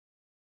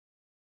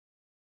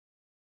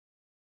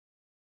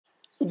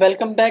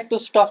Welcome back to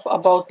Stuff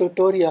About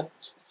Tutorial.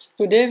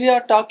 Today we are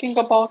talking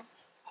about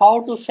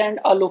how to send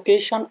a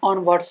location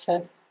on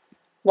WhatsApp.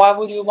 Why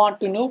would you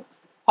want to know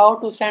how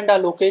to send a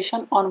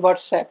location on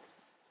WhatsApp?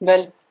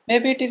 Well,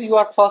 maybe it is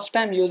your first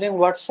time using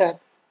WhatsApp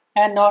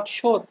and not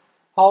sure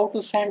how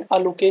to send a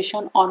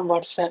location on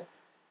WhatsApp.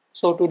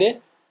 So today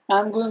I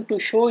am going to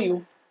show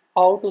you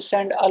how to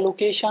send a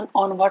location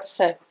on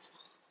WhatsApp.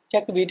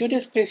 Check video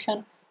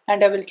description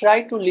and I will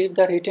try to leave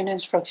the written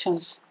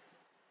instructions.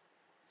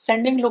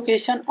 Sending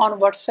location on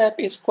WhatsApp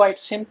is quite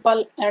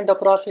simple and the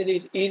process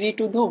is easy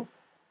to do.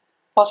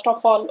 First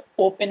of all,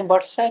 open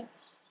WhatsApp.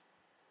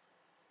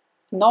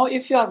 Now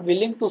if you are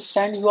willing to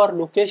send your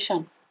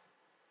location,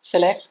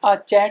 select a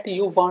chat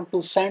you want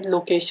to send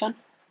location.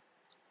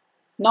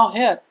 Now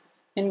here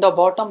in the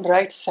bottom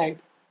right side,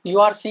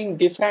 you are seeing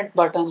different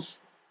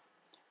buttons.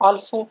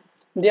 Also,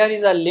 there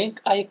is a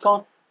link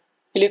icon.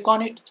 Click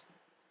on it.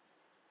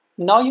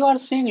 Now you are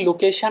seeing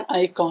location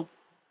icon.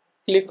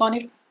 Click on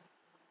it.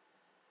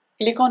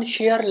 Click on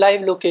share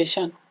live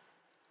location.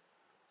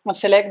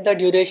 Select the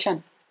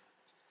duration.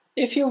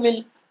 If you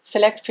will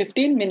select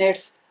 15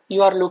 minutes,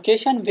 your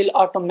location will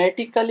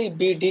automatically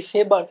be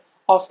disabled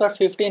after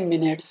 15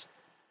 minutes.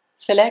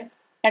 Select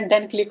and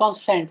then click on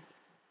send.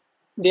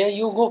 There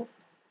you go.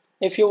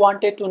 If you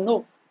wanted to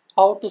know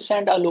how to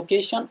send a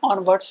location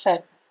on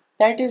WhatsApp,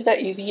 that is the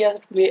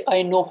easiest way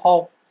I know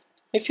how.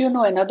 If you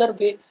know another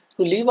way,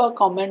 to leave a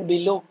comment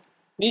below.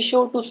 Be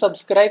sure to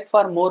subscribe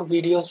for more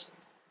videos.